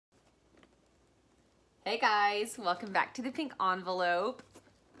Hey guys, welcome back to the pink envelope.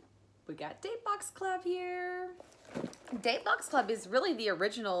 We got DateBox Club here. DateBox Club is really the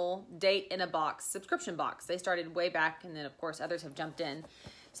original date in a box subscription box. They started way back, and then of course others have jumped in.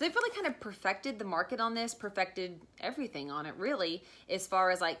 So they've really kind of perfected the market on this, perfected everything on it really, as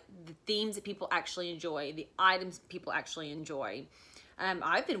far as like the themes that people actually enjoy, the items people actually enjoy.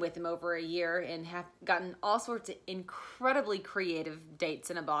 I've been with them over a year and have gotten all sorts of incredibly creative dates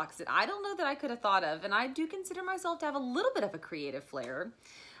in a box that I don't know that I could have thought of, and I do consider myself to have a little bit of a creative flair.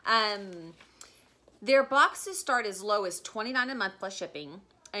 Their boxes start as low as $29 a month plus shipping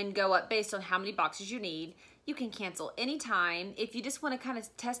and go up based on how many boxes you need. You can cancel anytime. If you just want to kind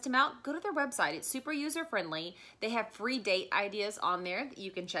of test them out, go to their website. It's super user-friendly. They have free date ideas on there that you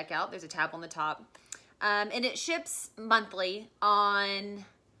can check out. There's a tab on the top. And it ships monthly on,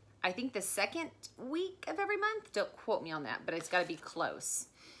 I think, the second week of every month. Don't quote me on that, but it's got to be close.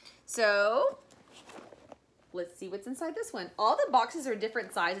 So let's see what's inside this one. All the boxes are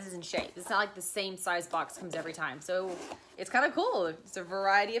different sizes and shapes. It's not like the same size box comes every time. So it's kind of cool. It's a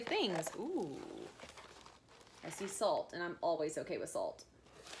variety of things. Ooh, I see salt, and I'm always okay with salt.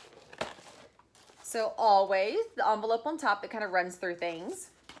 So always the envelope on top that kind of runs through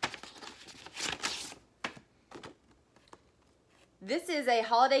things. This is a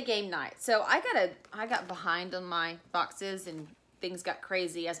holiday game night. So I got behind on my boxes and things got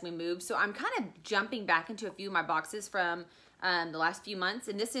crazy as we moved. So I'm kind of jumping back into a few of my boxes from the last few months.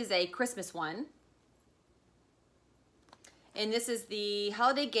 And this is a Christmas one. And this is the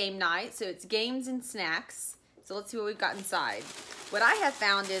holiday game night. So it's games and snacks. So let's see what we've got inside. What I have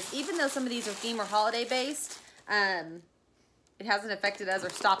found is even though some of these are theme or holiday based, it hasn't affected us or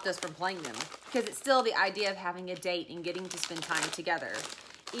stopped us from playing them because it's still the idea of having a date and getting to spend time together.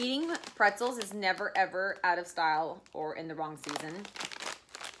 Eating pretzels is never ever out of style or in the wrong season.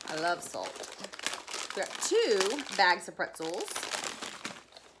 I love salt. We got 2 bags of pretzels.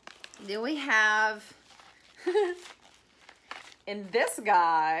 Then we have, and this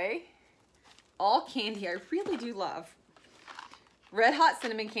guy, all candy I really do love. Red Hot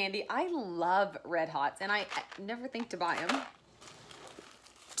cinnamon candy. I love Red Hots and I never think to buy them.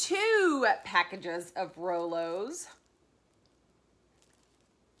 2 packages of Rolos.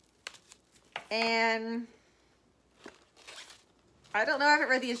 And I don't know, I haven't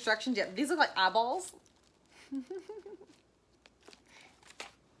read the instructions yet. These look like eyeballs.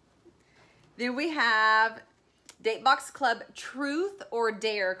 Then we have DateBox Club Truth or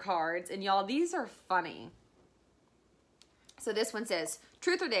Dare cards. And y'all, these are funny. So this one says,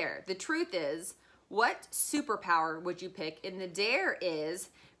 Truth or Dare. The truth is, what superpower would you pick? And the dare is,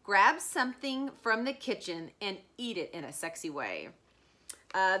 grab something from the kitchen and eat it in a sexy way.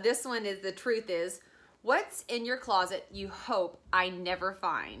 This one is, the truth is, what's in your closet you hope I never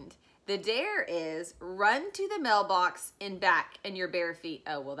find? The dare is, run to the mailbox and back in your bare feet.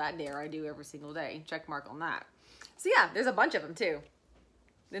 Oh, well, that dare I do every single day. Check mark on that. So yeah, there's a bunch of them too.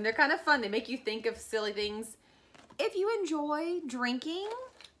 And they're kind of fun. They make you think of silly things. If you enjoy drinking,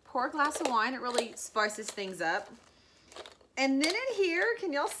 pour a glass of wine. It really spices things up. And then in here,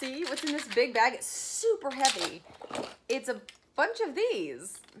 can y'all see what's in this big bag? It's super heavy. It's a bunch of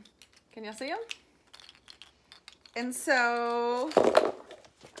these. Can y'all see them? And so,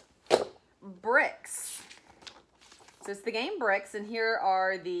 bricks. So it's the game Bricks, and here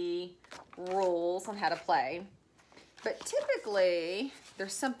are the rules on how to play. But typically,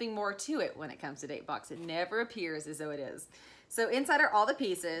 there's something more to it when it comes to DateBox. It never appears as though it is. So inside are all the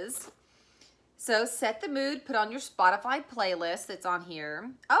pieces. So set the mood, put on your Spotify playlist that's on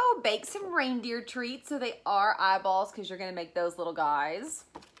here. Oh, bake some reindeer treats. So they are eyeballs because you're going to make those little guys.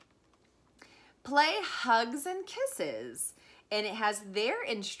 Play hugs and kisses. And it has their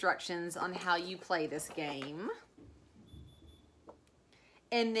instructions on how you play this game.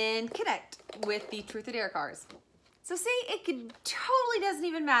 And then connect with the Truth or Dare cards. So see, it totally doesn't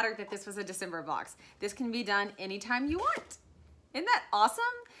even matter that this was a December box. This can be done anytime you want. Isn't that awesome?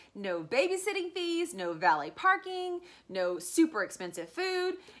 No babysitting fees, no valet parking, no super expensive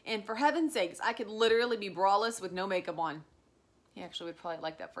food, and for heaven's sakes, I could literally be braless with no makeup on. He actually would probably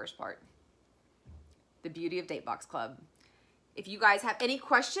like that first part. The beauty of DateBox Club. If you guys have any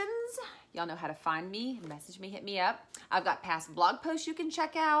questions, y'all know how to find me. Message me, hit me up. I've got past blog posts you can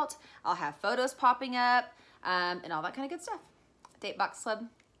check out. I'll have photos popping up. And all that kind of good stuff. DateBox Club,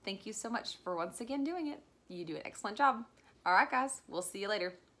 thank you so much for once again doing it. You do an excellent job. All right, guys, we'll see you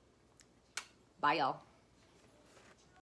later. Bye, y'all.